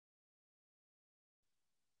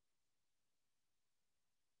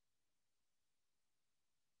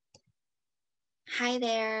Hi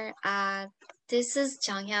there. This is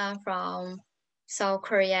Hyun from Seoul,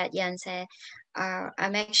 Korea, Yonsei.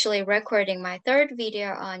 I'm actually recording my third video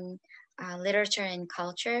on literature and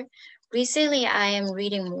culture. Recently, I am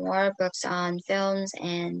reading more books on films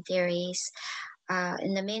and theories.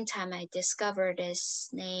 In the meantime, I discovered this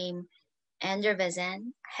name,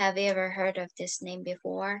 Andervezen. Have you ever heard of this name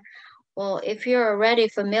before? Well, if you're already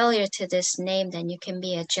familiar to this name, then you can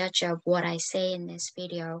be a judge of what I say in this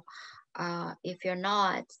video. If you're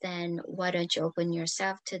not, then why don't you open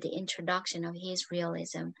yourself to the introduction of his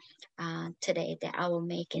realism today that I will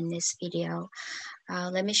make in this video.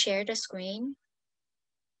 Let me share the screen.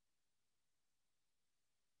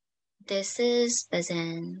 This is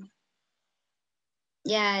Bazin.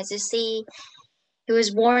 Yeah, as you see, he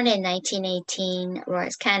was born in 1918, or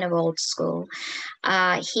it's kind of old school.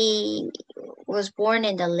 He was born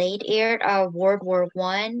in the late era of World War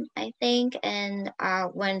I think, and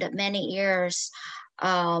went many years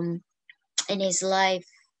in his life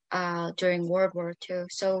during World War II.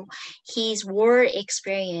 So his war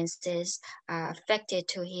experiences affected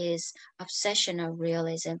to his obsession of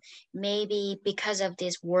realism. Maybe because of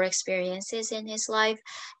these war experiences in his life,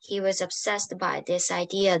 he was obsessed by this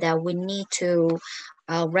idea that we need to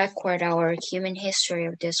record our human history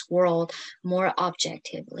of this world more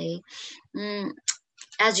objectively.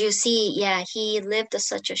 As you see, yeah, he lived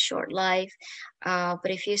such a short life.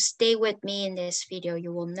 But if you stay with me in this video,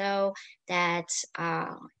 you will know that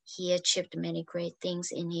he achieved many great things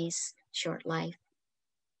in his short life.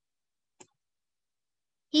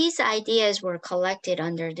 His ideas were collected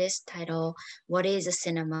under this title, What is a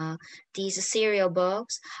Cinema? These serial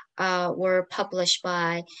books were published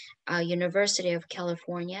by University of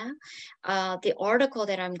California. The article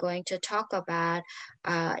that I'm going to talk about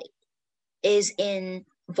is in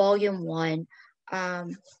volume 1.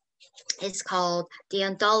 It's called The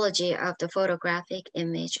Ontology of the Photographic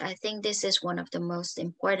Image. I think this is one of the most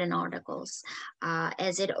important articles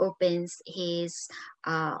as it opens his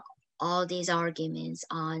all these arguments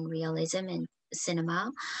on realism and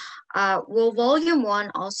cinema. Well, volume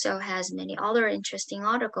 1 also has many other interesting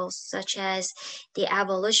articles, such as The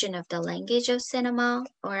Evolution of the Language of Cinema,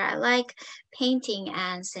 or I like Painting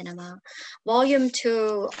and Cinema. Volume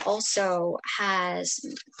 2 also has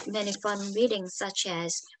many fun readings, such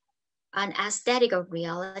as An Aesthetic of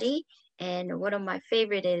Reality, and one of my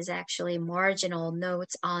favorite is actually Marginal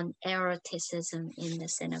Notes on Eroticism in the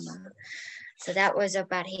Cinema. So that was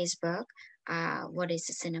about his book, What is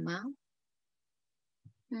the Cinema?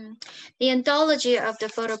 The Ontology of the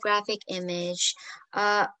Photographic Image,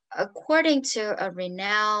 according to a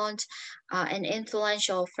renowned and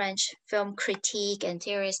influential French film critique and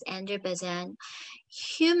theorist André Bazin,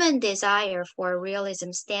 human desire for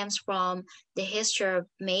realism stems from the history of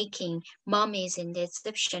making mummies in the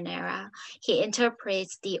Egyptian era. He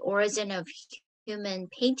interprets the origin of human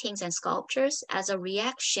paintings and sculptures as a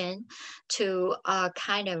reaction to a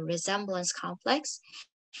kind of resemblance complex.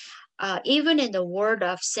 Even in the world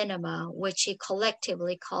of cinema, which he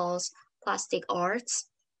collectively calls plastic arts,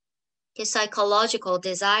 the psychological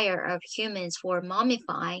desire of humans for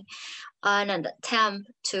mummifying, an attempt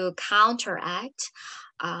to counteract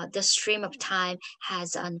the stream of time,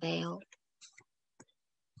 has unveiled.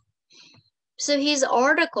 So his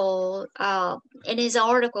article, in his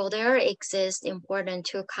article, there exist important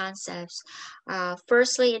two concepts.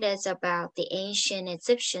 Firstly, it is about the ancient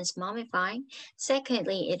Egyptians mummifying.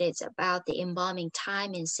 Secondly, it is about the embalming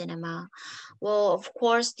time in cinema. Well, of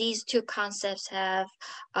course, these two concepts have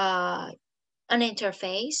an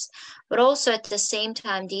interface, but also at the same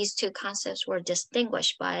time, these two concepts were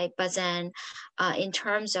distinguished by Bazin in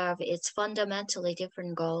terms of its fundamentally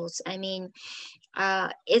different goals. I mean,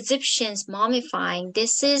 Egyptians mummifying,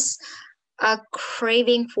 this is a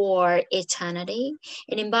craving for eternity.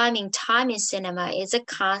 And embalming time in cinema is a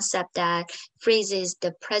concept that freezes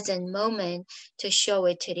the present moment to show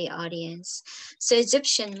it to the audience. So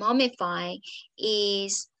Egyptian mummifying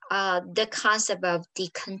is the concept of the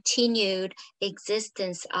continued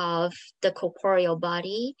existence of the corporeal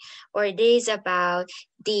body, or it is about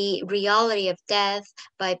the reality of death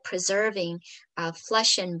by preserving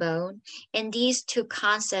flesh and bone. And these two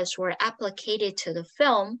concepts were applied to the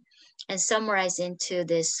film and summarized into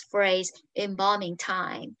this phrase, embalming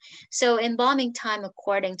time. So embalming time,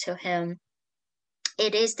 according to him,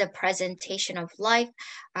 it is the presentation of life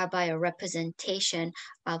by a representation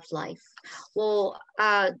of life. Well,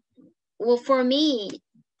 for me,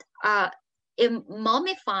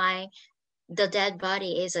 mummifying the dead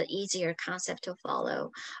body is an easier concept to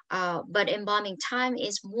follow, but embalming time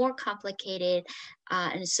is more complicated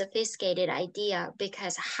and sophisticated idea,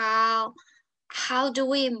 because how how do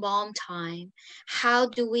we embalm time? How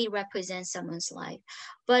do we represent someone's life?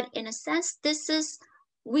 But in a sense,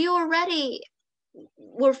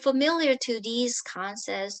 we're familiar to these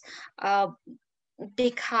concepts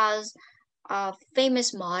because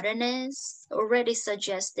famous modernists already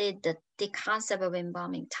suggested that the concept of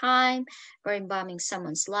embalming time or embalming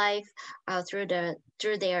someone's life through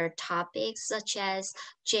their topics, such as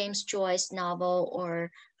James Joyce's novel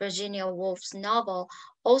or Virginia Woolf's novel,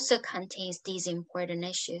 also contains these important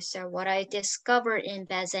issues. So what I discovered in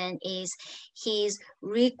Bazin is he's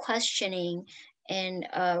re-questioning and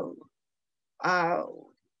a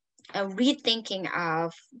rethinking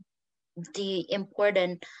of the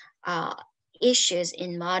important issues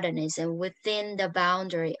in modernism within the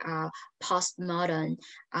boundary of postmodern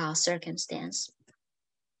circumstance.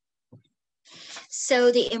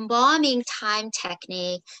 So the embalming time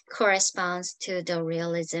technique corresponds to the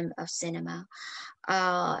realism of cinema.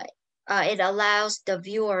 It allows the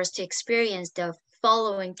viewers to experience the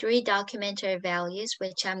following 3 documentary values,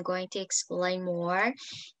 which I'm going to explain more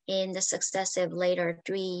in the successive later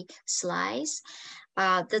 3 slides.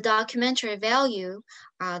 The documentary value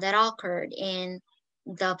that occurred in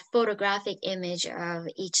the photographic image of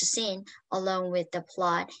each scene, along with the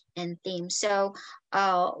plot and theme. So,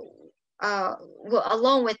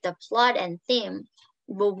 along with the plot and theme,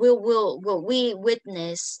 what we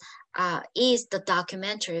witness is the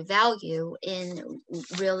documentary value in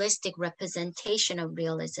realistic representation of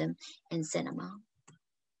realism in cinema.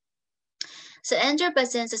 So Andrew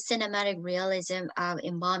Bazin's cinematic realism of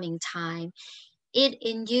embalming time, it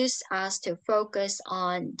induced us to focus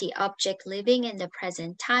on the object living in the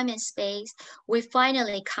present time and space. We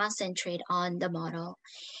finally concentrate on the model.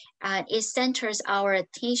 It centers our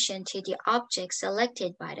attention to the object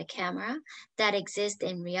selected by the camera that exists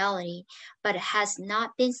in reality, but has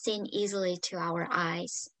not been seen easily to our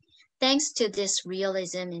eyes. Thanks to this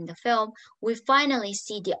realism in the film, we finally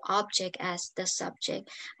see the object as the subject.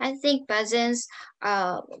 I think Bazin's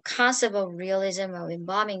concept of realism of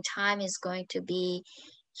embalming time is going to be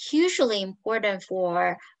hugely important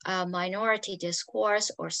for minority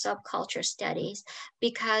discourse or subculture studies,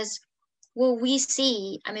 because what we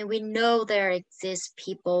see, I mean, we know there exist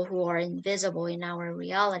people who are invisible in our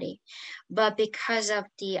reality, but because of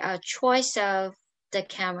the choice of the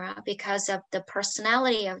camera, because of the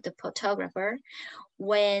personality of the photographer,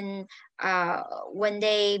 when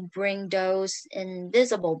they bring those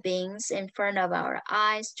invisible beings in front of our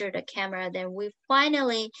eyes through the camera, then we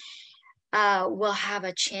finally will have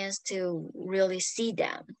a chance to really see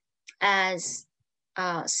them as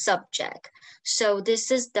subject. So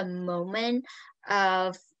this is the moment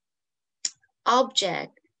of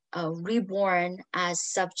object reborn as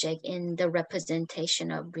subject in the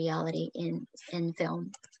representation of reality in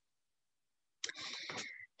film.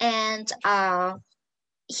 And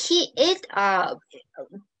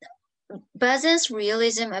Bazin's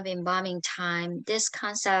realism of embalming time, this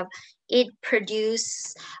concept, it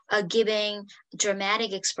produces a giving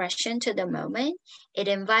dramatic expression to the moment. It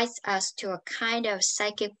invites us to a kind of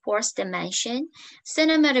psychic force dimension.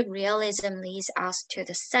 Cinematic realism leads us to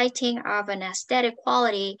the sighting of an aesthetic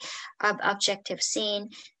quality of objective scene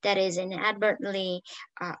that is inadvertently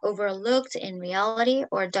overlooked in reality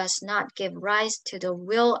or does not give rise to the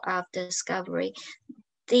will of discovery.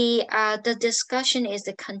 The discussion is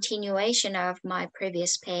the continuation of my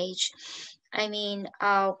previous page. I mean,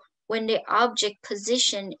 when the object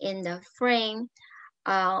position in the frame,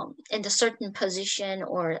 in the certain position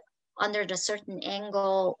or under the certain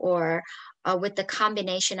angle, or with the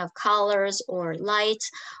combination of colors or lights,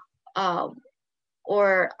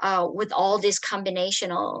 or with all these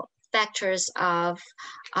combinational factors of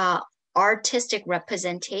artistic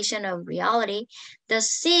representation of reality, the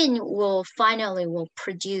scene will finally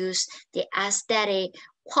produce the aesthetic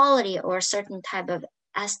quality or certain type of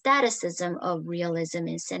aestheticism of realism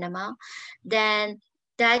in cinema. Then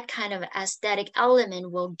that kind of aesthetic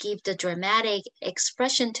element will give the dramatic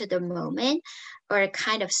expression to the moment, or a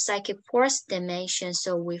kind of psychic force dimension.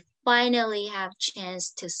 So we finally have chance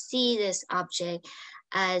to see this object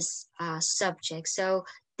as a subject. So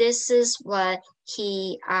this is what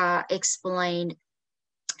he explained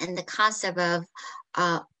in the concept of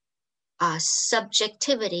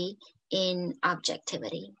subjectivity in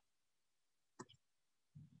objectivity.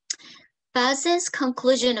 Bazin's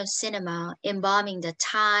conclusion of cinema, embalming the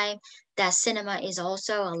time that cinema is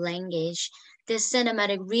also a language. This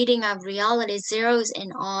cinematic reading of reality zeroes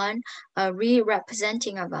in on a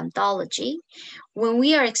re-representing of ontology. When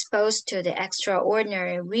we are exposed to the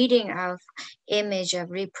extraordinary reading of image of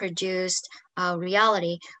reproduced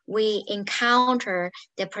reality, we encounter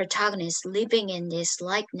the protagonist living in this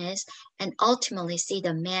likeness and ultimately see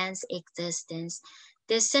the man's existence.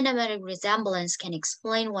 This cinematic resemblance can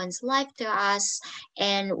explain one's life to us,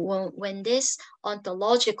 and when this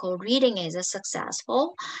ontological reading is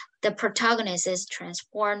successful, the protagonist is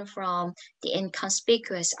transformed from the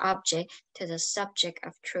inconspicuous object to the subject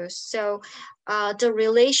of truth. So the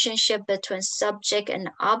relationship between subject and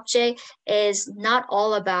object is not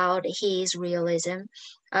all about his realism.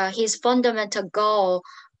 His fundamental goal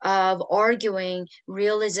of arguing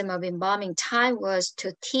realism of embalming time was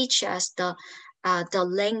to teach us the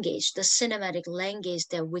language, the cinematic language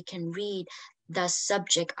that we can read the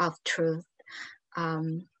subject of truth.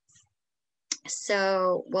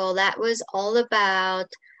 So, well, that was all about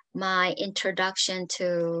my introduction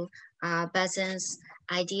to Bazin's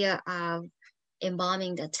idea of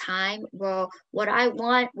embalming the time. Well, what I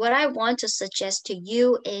want to suggest to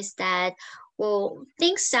you is that, well,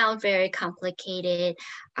 things sound very complicated.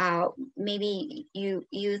 Maybe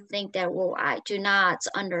you think that, well, I do not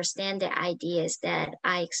understand the ideas that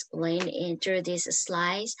I explained through these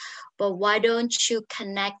slides, but why don't you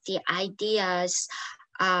connect the ideas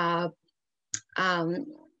that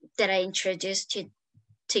I introduced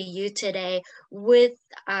to you today with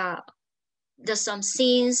some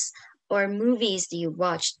scenes or movies that you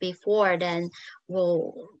watched before, then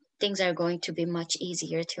well, things are going to be much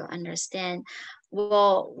easier to understand.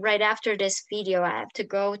 Well, right after this video, I have to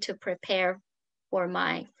go to prepare for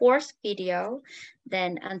my 4th video.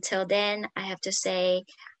 Then until then, I have to say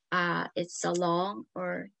it's so long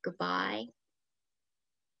or goodbye.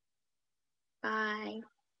 Bye.